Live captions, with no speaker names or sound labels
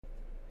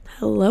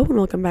Hello and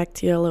welcome back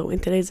to Yellow. In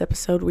today's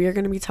episode, we are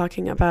going to be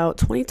talking about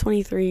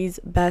 2023's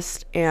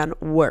best and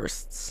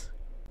worsts.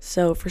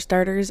 So for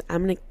starters,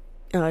 I'm going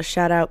to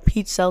shout out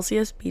Peach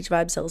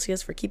Vibe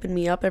Celsius for keeping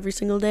me up every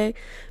single day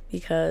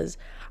because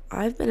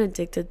I've been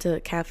addicted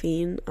to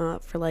caffeine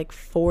for like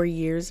 4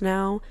 years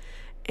now,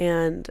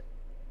 and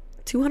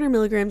 200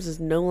 milligrams is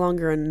no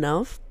longer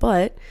enough,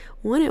 but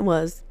when it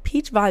was,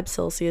 Peach Vibe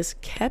Celsius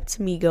kept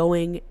me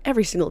going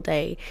every single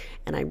day,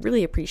 and I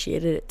really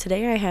appreciated it.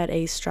 Today I had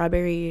a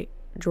strawberry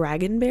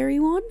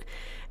dragonberry one,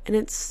 and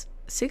it's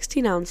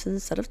 16 ounces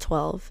instead of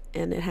 12,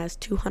 and it has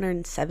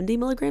 270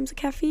 milligrams of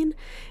caffeine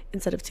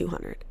instead of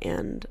 200,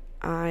 and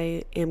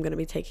I am going to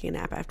be taking a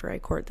nap after I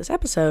record this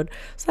episode.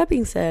 So that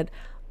being said,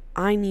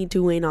 I need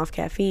to wane off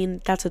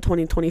caffeine. That's a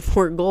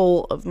 2024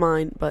 goal of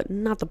mine, but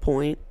not the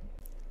point.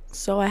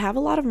 So I have a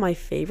lot of my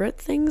favorite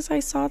things I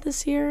saw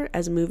this year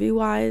as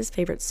movie-wise,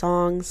 favorite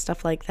songs,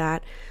 stuff like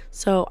that.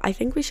 So I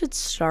think we should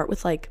start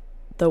with like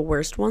the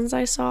worst ones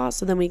I saw,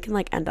 so then we can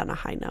like end on a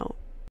high note.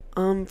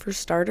 For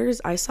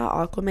starters, I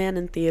saw Aquaman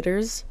in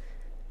theaters,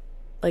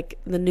 like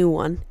the new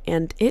one,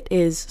 and it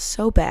is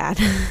so bad.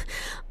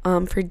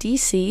 For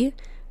DC,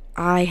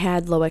 I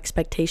had low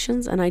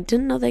expectations, and I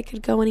didn't know they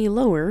could go any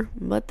lower,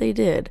 but they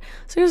did.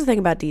 So here's the thing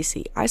about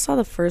DC. I saw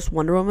the first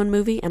Wonder Woman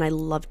movie, and I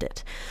loved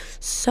it.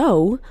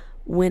 So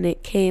when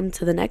it came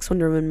to the next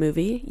Wonder Woman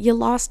movie, you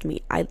lost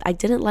me. I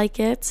didn't like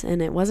it,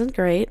 and it wasn't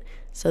great.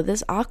 So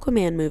this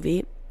Aquaman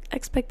movie,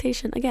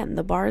 expectation, again,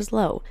 the bar is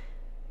low.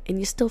 And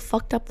you still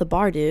fucked up the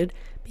bar, dude.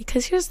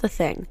 Because here's the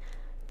thing.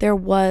 There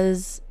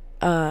was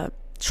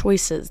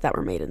choices that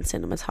were made in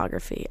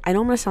cinematography. I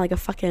know I'm going to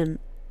sound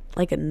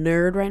like a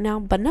nerd right now,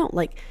 but no,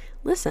 like,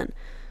 listen.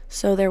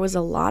 So there was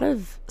a lot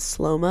of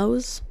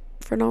slow-mos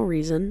for no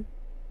reason,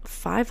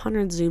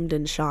 500 zoomed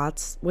in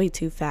shots, way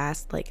too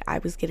fast, like I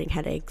was getting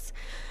headaches,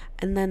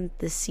 and then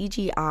the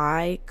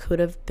CGI could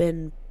have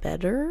been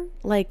better.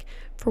 Like,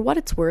 for what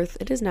it's worth,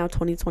 it is now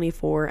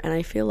 2024, and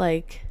I feel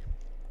like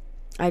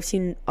I've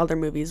seen other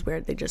movies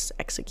where they just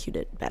execute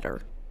it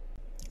better.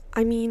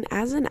 I mean,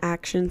 as an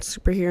action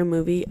superhero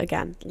movie,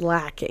 again,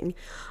 lacking.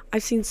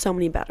 I've seen so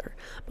many better.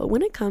 But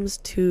when it comes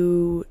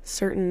to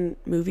certain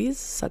movies,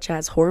 such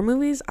as horror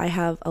movies, I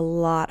have a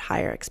lot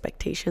higher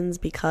expectations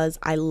because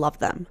I love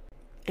them.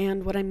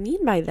 And what I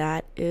mean by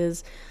that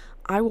is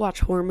I watch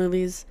horror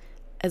movies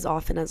as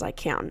often as I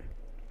can.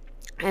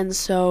 And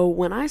so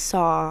when I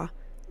saw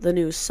the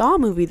new Saw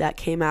movie that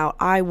came out,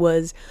 I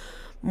was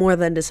more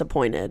than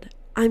disappointed.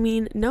 I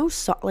mean, no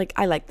Saw, like,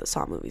 I like the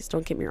Saw movies,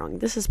 don't get me wrong.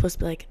 This is supposed to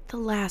be like the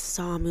last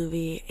Saw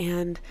movie,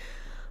 and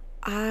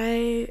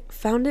I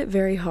found it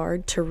very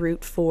hard to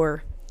root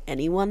for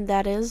anyone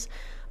that is,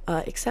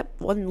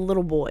 except one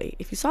little boy.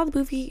 If you saw the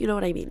movie, you know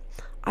what I mean.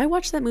 I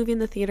watched that movie in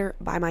the theater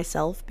by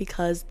myself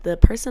because the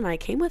person I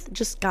came with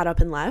just got up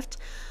and left,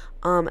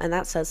 and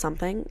that says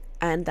something,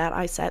 and that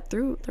I sat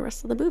through the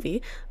rest of the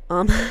movie.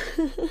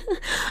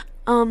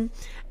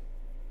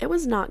 It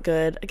was not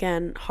good.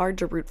 Again, hard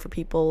to root for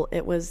people.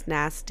 It was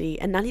nasty,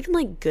 and not even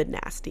like good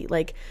nasty.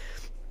 Like,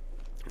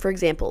 for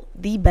example,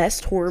 the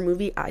best horror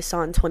movie I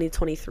saw in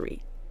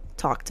 2023,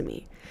 Talk to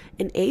Me.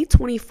 In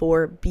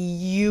A24,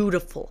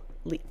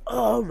 beautifully,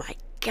 oh my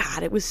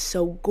God, it was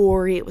so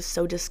gory, it was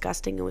so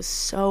disgusting, it was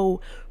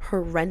so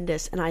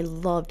horrendous, and I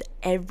loved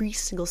every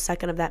single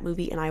second of that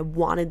movie, and I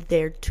wanted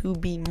there to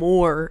be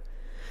more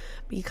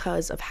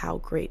because of how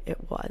great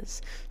it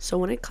was. So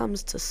when it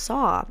comes to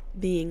Saw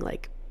being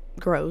like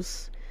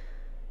gross,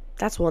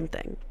 that's one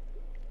thing.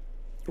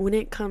 When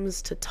it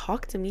comes to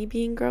Talk to Me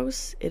being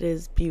gross, it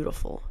is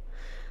beautiful.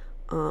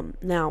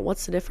 Now,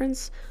 what's the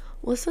difference?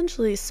 Well,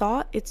 essentially,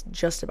 Saw, it's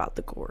just about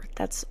the gore.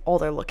 That's all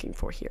they're looking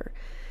for here.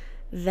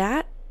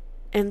 That,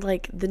 and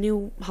like the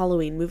new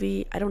Halloween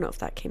movie, I don't know if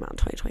that came out in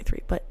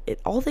 2023, but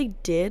all they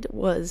did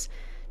was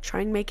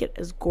try and make it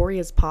as gory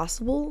as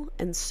possible,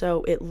 and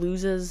so it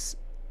loses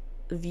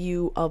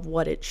view of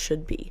what it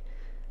should be.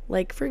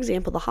 Like, for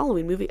example, the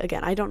Halloween movie,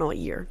 again, I don't know what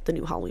year the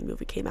new Halloween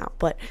movie came out,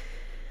 but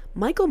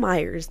Michael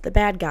Myers, the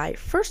bad guy,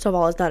 first of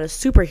all, is not a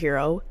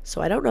superhero, so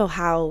I don't know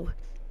how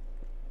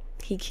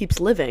he keeps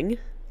living,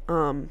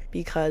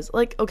 because,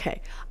 like,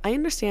 okay, I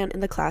understand in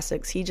the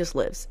classics, he just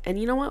lives, and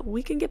you know what,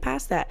 we can get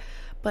past that,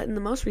 but in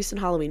the most recent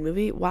Halloween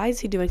movie, why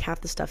is he doing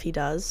half the stuff he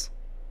does?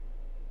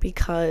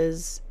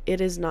 Because it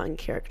is not in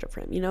character for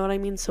him, you know what I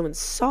mean? So in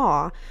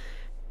Saw,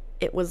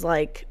 it was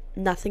like,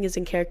 nothing is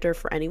in character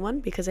for anyone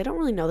because I don't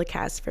really know the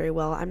cast very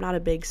well. I'm not a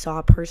big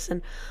Saw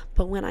person,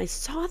 but when I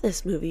saw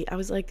this movie, I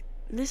was like,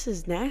 this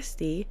is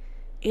nasty,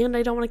 and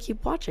I don't want to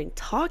keep watching.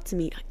 Talk to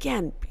Me,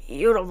 again,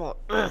 beautiful,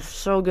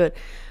 so good.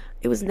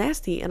 It was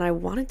nasty, and I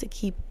wanted to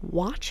keep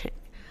watching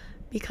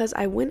because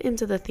I went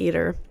into the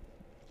theater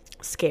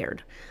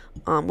scared,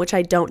 which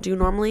I don't do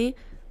normally.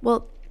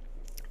 Well,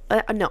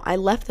 no, I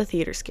left the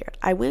theater scared.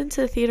 I went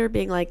into the theater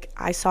being like,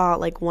 I saw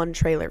like one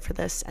trailer for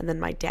this, and then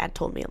my dad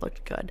told me it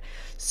looked good.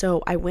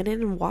 So I went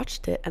in and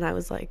watched it, and I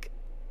was like,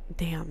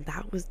 damn,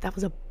 that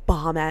was a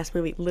bomb ass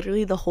movie.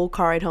 Literally the whole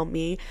car ride home,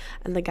 me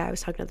and the guy I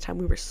was talking to at the time,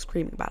 we were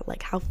screaming about it,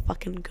 like how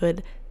fucking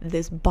good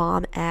this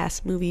bomb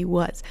ass movie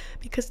was,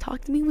 because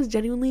Talk to Me was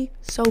genuinely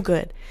so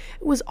good.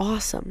 It was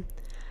awesome.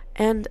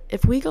 And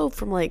if we go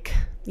from like,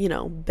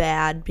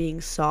 bad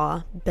being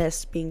Saw,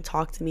 best being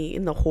Talk to Me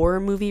in the horror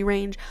movie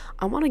range,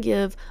 I want to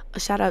give a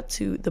shout out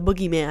to The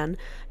Boogeyman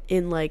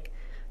in like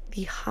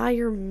the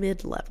higher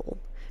mid level,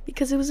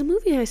 because it was a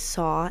movie I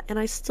saw and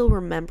I still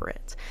remember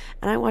it.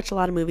 And I watch a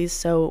lot of movies,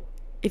 so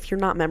if you're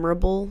not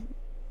memorable,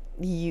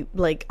 you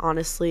like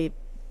honestly,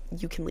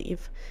 you can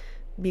leave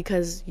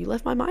because you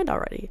left my mind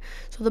already.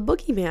 So The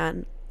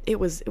Boogeyman, it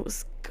was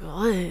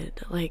good.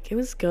 Like it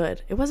was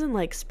good. It wasn't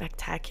like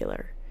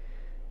spectacular,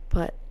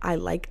 but I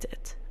liked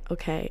it.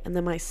 Okay. And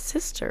then my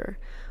sister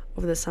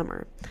over the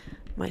summer,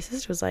 my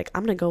sister was like,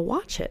 I'm gonna go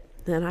watch it.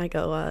 And I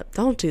go,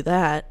 don't do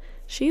that.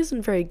 She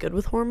isn't very good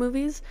with horror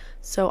movies,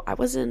 so I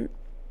wasn't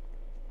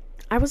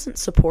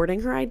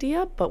supporting her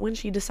idea, but when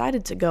she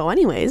decided to go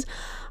anyways,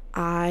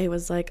 I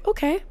was like,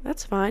 okay,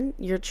 that's fine.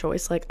 Your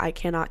choice. Like, I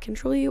cannot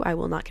control you. I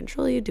will not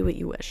control you. Do what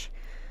you wish.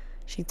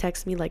 She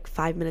texted me like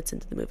 5 minutes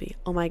into the movie.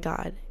 Oh my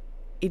God,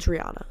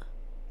 Adriana,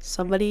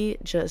 somebody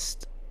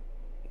just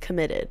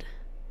committed.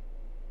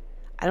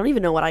 I don't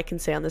even know what I can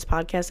say on this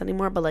podcast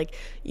anymore, but like,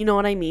 you know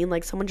what I mean?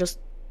 Like someone just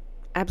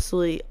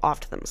absolutely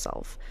offed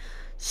themselves.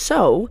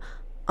 So,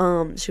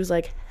 she was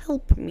like,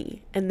 help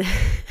me. And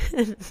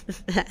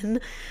then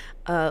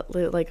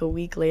like a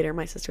week later,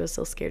 my sister was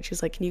still scared. She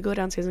was like, can you go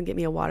downstairs and get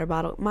me a water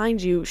bottle?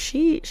 Mind you,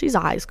 she's a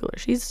high schooler.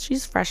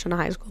 She's fresh in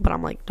high school, but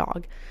I'm like,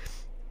 dog.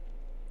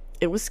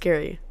 It was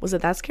scary. Was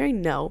it that scary?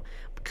 No.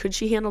 Could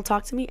she handle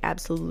Talk to Me?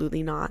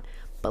 Absolutely not.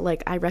 But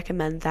like, I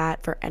recommend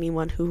that for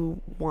anyone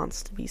who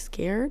wants to be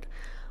scared.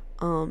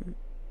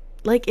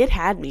 Like it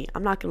had me.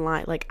 I'm not gonna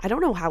lie. Like I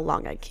don't know how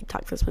long I keep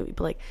talking for this movie,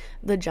 but like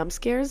the jump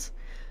scares,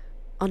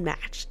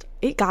 unmatched.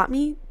 It got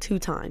me 2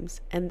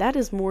 times, and that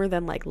is more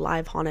than like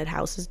live haunted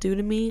houses do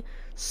to me.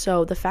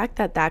 So the fact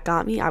that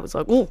got me, I was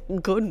like, oh,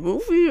 good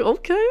movie.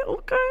 Okay.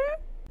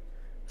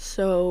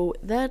 So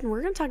then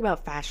we're going to talk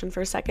about fashion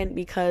for a second,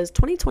 because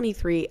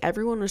 2023,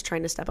 everyone was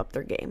trying to step up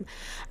their game,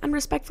 and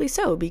respectfully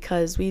so,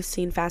 because we've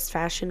seen fast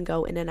fashion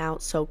go in and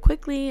out so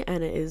quickly,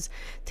 and it is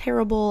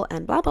terrible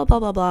and blah, blah, blah,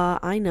 blah, blah.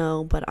 I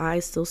know, but I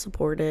still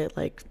support it.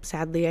 Like,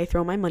 sadly, I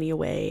throw my money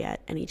away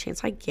at any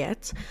chance I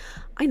get.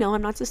 I know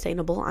I'm not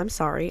sustainable. I'm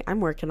sorry. I'm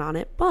working on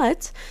it.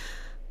 But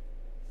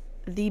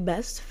the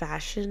best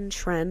fashion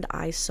trend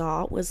I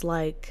saw was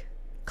like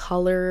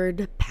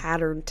colored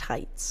pattern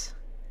tights.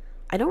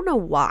 I don't know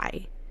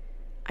why.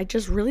 I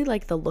just really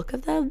like the look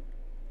of them,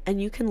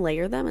 and you can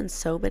layer them in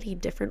so many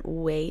different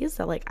ways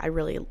that like I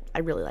really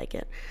like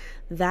it.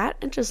 That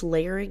and just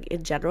layering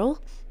in general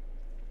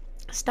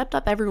stepped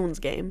up everyone's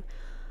game.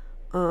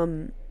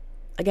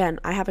 Again,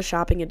 I have a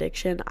shopping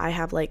addiction. I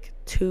have like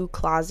 2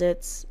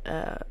 closets,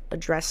 a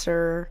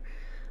dresser,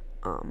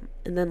 and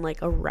then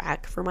like a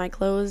rack for my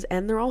clothes,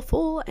 and they're all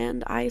full,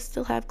 and I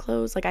still have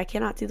clothes. Like I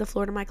cannot see the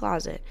floor to my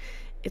closet.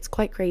 It's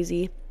quite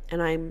crazy,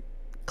 and I'm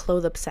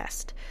clothes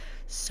obsessed.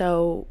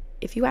 So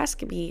if you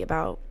ask me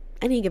about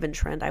any given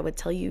trend, I would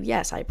tell you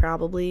yes, I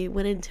probably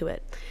went into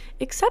it.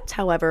 Except,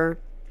 however,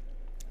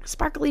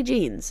 sparkly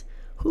jeans.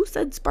 Who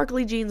said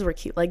sparkly jeans were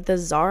cute? Like the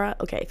Zara.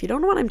 Okay, if you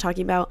don't know what I'm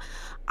talking about,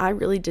 I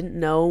really didn't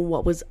know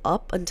what was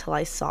up until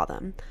I saw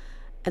them.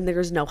 And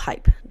there's no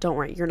hype. Don't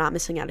worry, you're not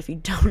missing out if you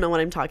don't know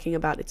what I'm talking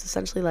about. It's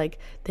essentially like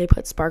they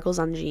put sparkles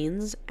on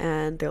jeans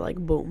and they're like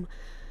boom.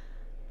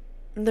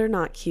 They're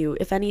not cute.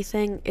 If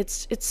anything,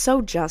 it's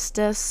so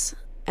Justice.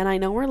 And I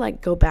know we're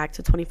like go back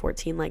to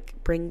 2014, like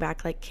bring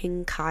back like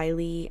King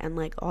Kylie and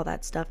like all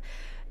that stuff.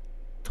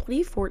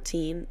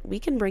 2014, we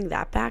can bring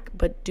that back,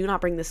 but do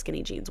not bring the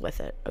skinny jeans with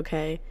it,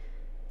 okay?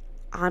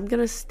 I'm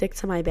gonna stick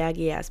to my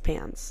baggy ass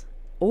pants,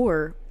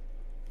 or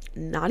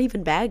not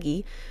even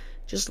baggy,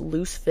 just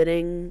loose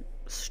fitting,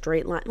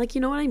 straight line. Like, you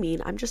know what I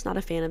mean? I'm just not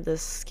a fan of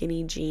this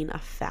skinny jean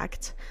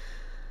effect.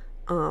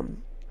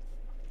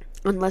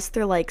 Unless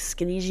they're like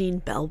skinny jean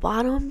bell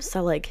bottoms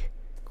that like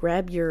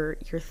grab your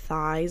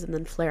thighs and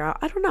then flare out.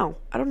 I don't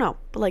know,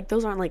 but like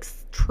those aren't like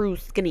true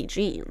skinny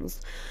jeans.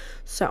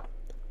 So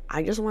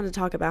I just wanted to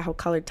talk about how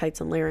colored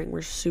tights and layering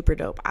were super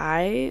dope.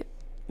 I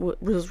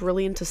was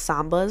really into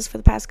Sambas for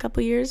the past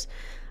couple years.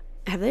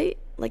 They've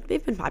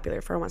been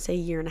popular for I want to say a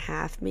year and a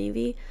half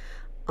maybe,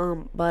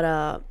 but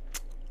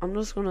I'm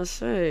just gonna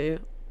say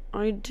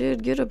I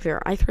did get a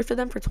pair. I thrifted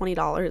them for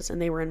 $20,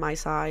 and they were in my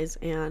size,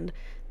 and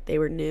they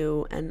were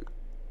new, and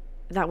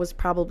that was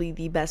probably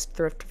the best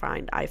thrift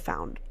find I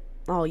found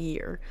all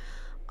year.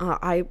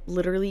 I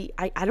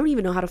don't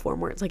even know how to form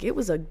words. Like, it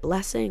was a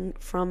blessing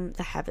from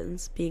the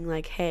heavens, being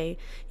like, hey,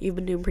 you've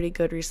been doing pretty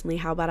good recently.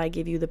 How about I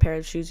give you the pair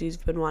of shoes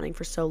you've been wanting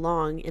for so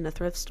long in a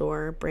thrift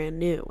store, brand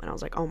new? And I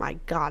was like, oh my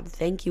God,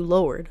 thank you,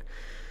 Lord.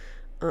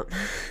 Not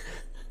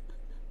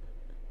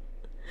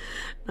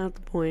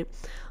the point.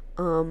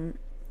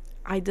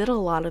 I did a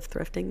lot of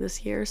thrifting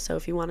this year, so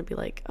if you want to be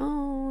like,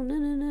 oh,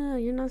 no,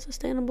 you're not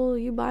sustainable,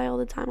 you buy all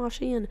the time off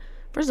Shein.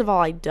 First of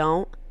all, I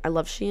don't. I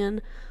love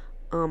Shein.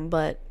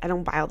 but I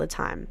don't buy all the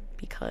time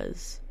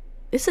because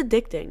it's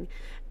addicting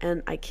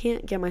and I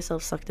can't get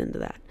myself sucked into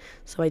that.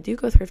 So I do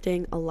go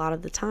thrifting a lot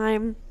of the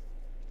time.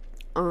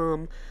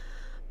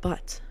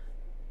 But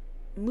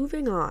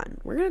moving on,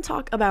 we're going to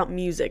talk about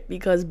music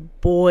because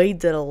boy,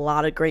 did a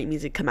lot of great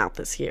music come out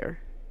this year.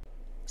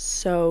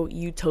 So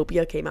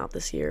Utopia came out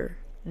this year.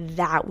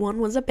 That one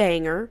was a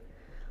banger.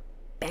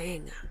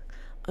 Bang.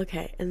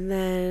 Okay, and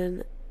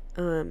then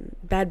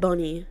Bad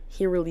Bunny,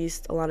 he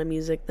released a lot of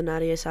music. The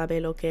Nadie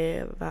Sabe Lo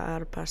Que Va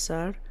a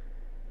Pasar.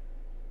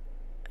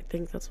 I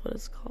think that's what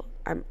it's called.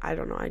 I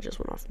don't know. I just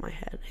went off my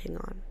head. Hang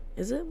on.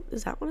 Is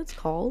that what it's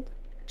called?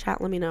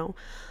 Chat, let me know.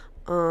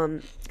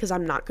 Because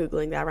I'm not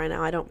Googling that right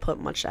now. I don't put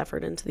much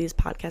effort into these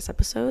podcast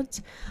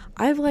episodes.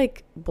 I have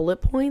like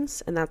bullet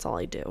points and that's all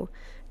I do.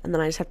 And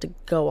then I just have to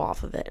go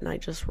off of it. And I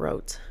just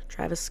wrote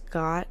Travis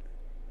Scott,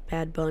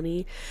 Bad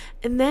Bunny.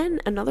 And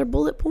then another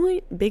bullet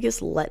point,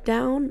 biggest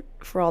letdown,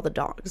 For All the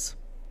Dogs.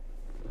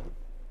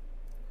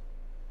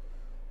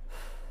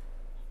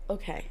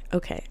 Okay.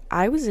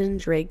 I was in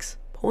Drake's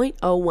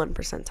 0.01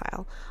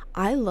 percentile.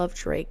 I love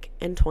Drake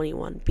and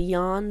 21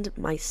 beyond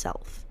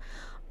myself.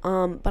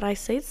 But I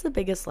say it's the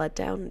biggest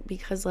letdown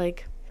because,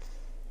 like,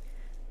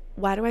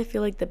 why do I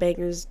feel like the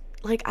bangers,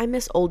 like, I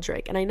miss old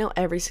Drake, and I know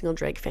every single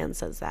Drake fan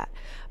says that,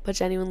 but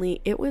genuinely,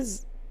 it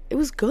was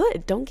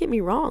good, don't get me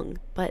wrong,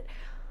 but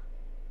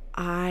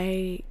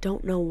I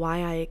don't know why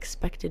I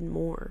expected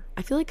more.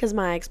 I feel like because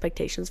my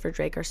expectations for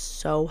Drake are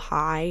so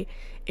high,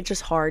 it's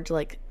just hard to,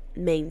 like,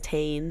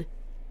 maintain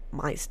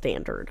my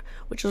standard,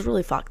 which is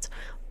really fucked,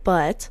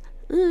 but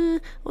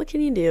what can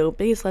you do?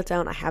 Biggest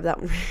letdown. I have that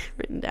one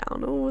written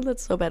down. Oh,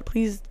 that's so bad.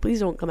 Please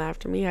don't come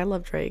after me. I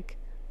love Drake.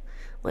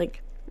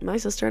 Like, my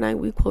sister and I,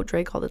 we quote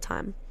Drake all the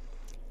time.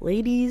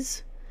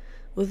 Ladies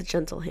with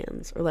gentle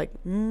hands. Or like,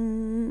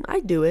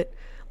 I do it.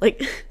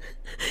 Like,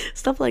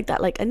 stuff like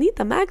that. Like,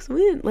 Anita Max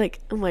win.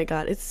 Like, oh my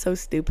god, it's so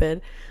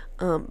stupid.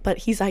 But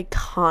he's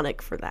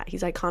iconic for that.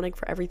 He's iconic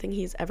for everything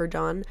he's ever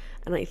done.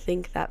 And I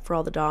think that For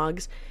All the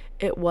Dogs,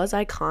 it was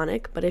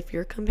iconic. But if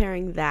you're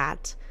comparing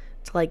that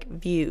to like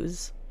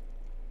Views,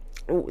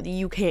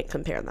 you can't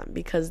compare them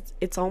because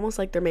it's almost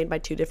like they're made by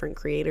two different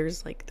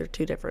creators. Like, they're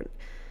two different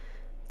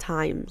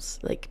times,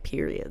 like,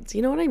 periods.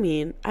 You know what I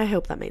mean? I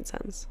hope that made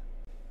sense.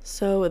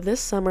 So this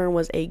summer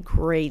was a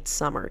great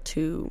summer,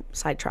 to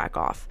sidetrack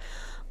off.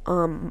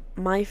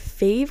 My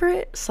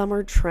favorite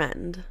summer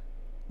trend,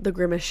 the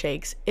Grimace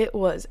Shakes. It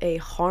was a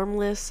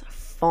harmless,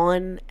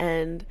 fun,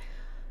 and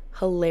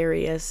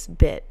hilarious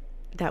bit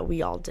that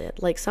we all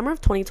did. Like, summer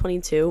of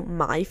 2022,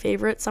 my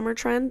favorite summer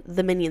trend,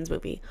 the Minions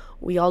movie.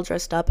 We all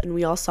dressed up and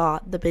we all saw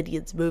the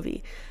Minions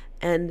movie.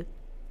 And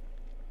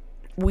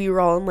we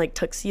were all in like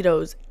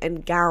tuxedos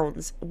and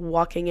gowns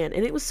walking in.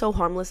 And it was so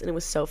harmless and it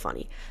was so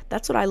funny.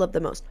 That's what I love the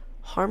most.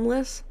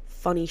 Harmless,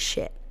 funny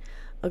shit.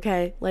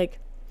 Okay? Like,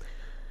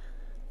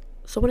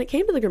 so when it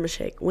came to the Grimace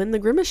Shake, when the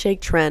Grimace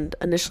Shake trend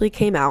initially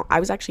came out, I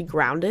was actually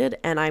grounded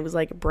and I was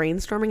like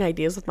brainstorming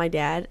ideas with my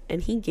dad,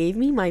 and he gave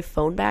me my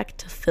phone back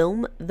to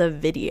film the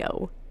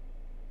video.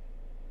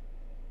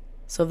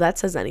 So if that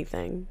says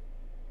anything,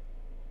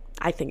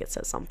 I think it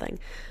says something.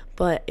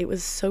 But it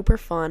was super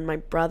fun. My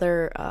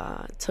brother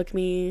took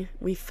me,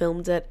 we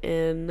filmed it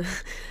in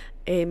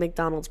a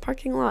McDonald's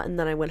parking lot, and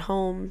then I went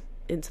home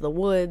into the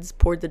woods,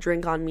 poured the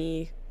drink on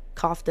me,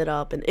 coughed it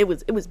up, and it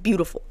was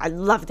beautiful. I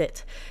loved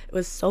it. It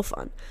was so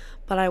fun.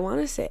 But I want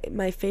to say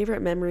my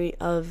favorite memory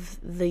of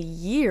the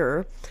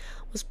year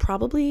was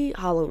probably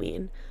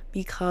Halloween,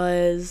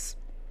 because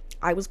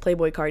I was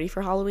Playboy Cardi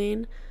for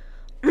Halloween.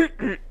 Okay,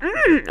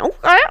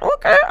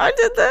 I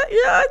did that.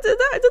 Yeah, I did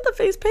that. I did the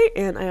face paint,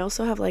 and I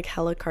also have like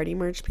hella Cardi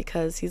merch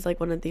because he's like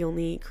one of the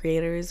only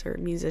creators or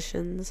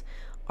musicians,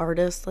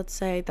 artists, let's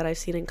say, that I've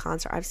seen in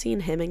concert. I've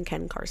seen him and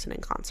Ken Carson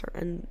in concert,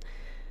 and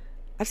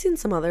I've seen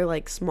some other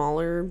like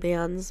smaller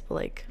bands, but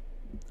like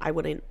I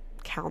wouldn't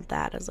count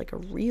that as like a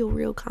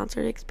real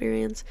concert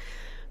experience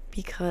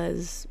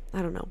because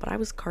I don't know. But I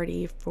was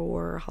Cardi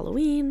for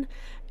Halloween,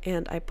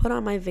 and I put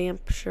on my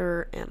Vamp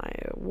shirt and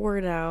I wore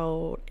it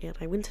out, and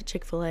I went to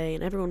Chick-fil-A,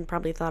 and everyone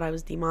probably thought I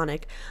was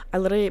demonic.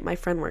 My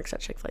friend works at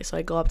Chick-fil-A, so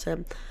I go up to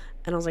him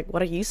and I was like,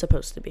 "What are you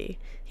supposed to be?"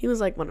 He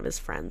was like one of his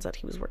friends that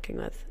he was working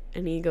with,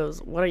 and he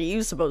goes, "What are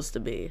you supposed to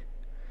be?"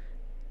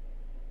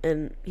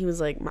 And he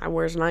was like, "My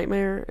worst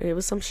nightmare." And it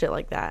was some shit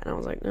like that. And I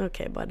was like,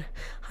 "Okay, bud.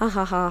 Ha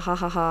ha ha ha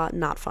ha ha.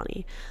 Not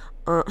funny."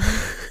 I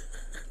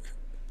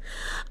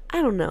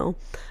don't know.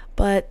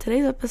 But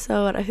today's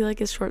episode, I feel like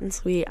it's short and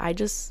sweet. I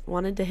just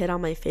wanted to hit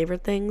on my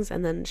favorite things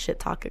and then shit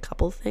talk a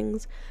couple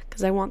things.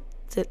 Because I want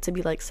it to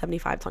be like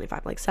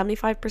 75-25. Like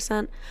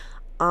 75%,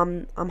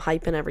 I'm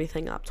hyping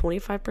everything up.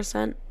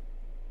 25%,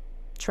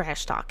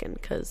 trash talking.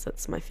 Because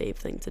that's my fave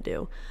thing to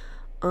do.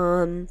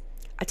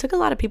 I took a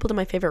lot of people to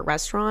my favorite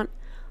restaurant.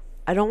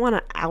 I don't want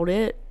to out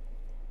it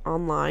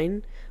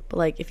online, but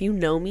like if you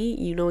know me,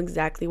 you know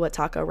exactly what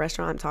taco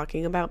restaurant I'm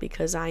talking about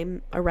because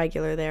I'm a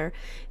regular there.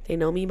 They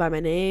know me by my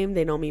name,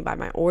 they know me by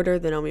my order,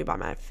 they know me by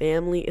my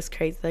family. It's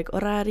crazy. Like,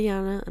 hola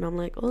Ariana, and I'm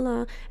like, hola,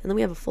 and then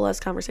we have a full ass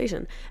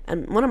conversation.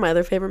 And one of my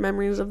other favorite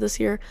memories of this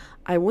year,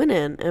 I went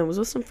in and was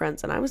with some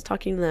friends and I was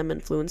talking to them in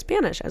fluent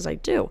Spanish, as I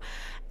do.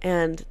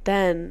 And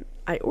then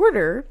I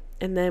order,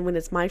 and then when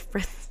it's my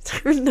friend's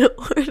turn to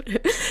order,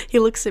 he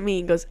looks at me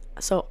and goes,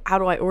 so how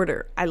do I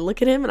order? I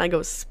look at him and I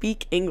go,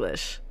 speak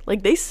English.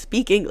 Like, they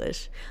speak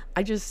English.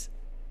 I just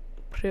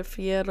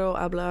prefiero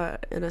hablar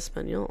en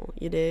español,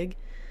 you dig?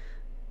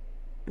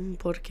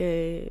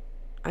 Porque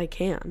I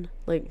can.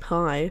 Like,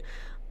 hi.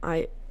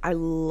 I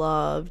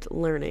loved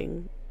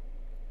learning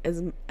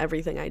as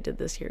everything I did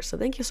this year. So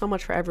thank you so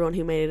much for everyone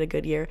who made it a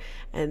good year.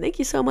 And thank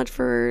you so much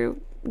for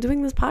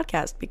doing this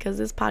podcast, because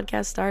this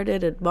podcast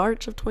started in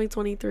March of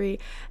 2023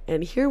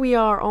 and here we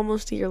are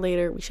almost a year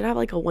later. We should have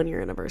like a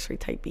 1-year anniversary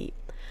type beat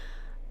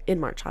in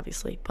March,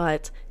 obviously.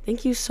 But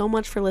thank you so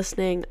much for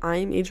listening.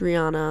 I'm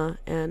Adriana,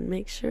 and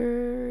make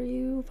sure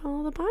you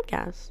follow the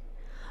podcast.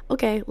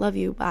 Okay, love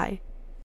you. Bye.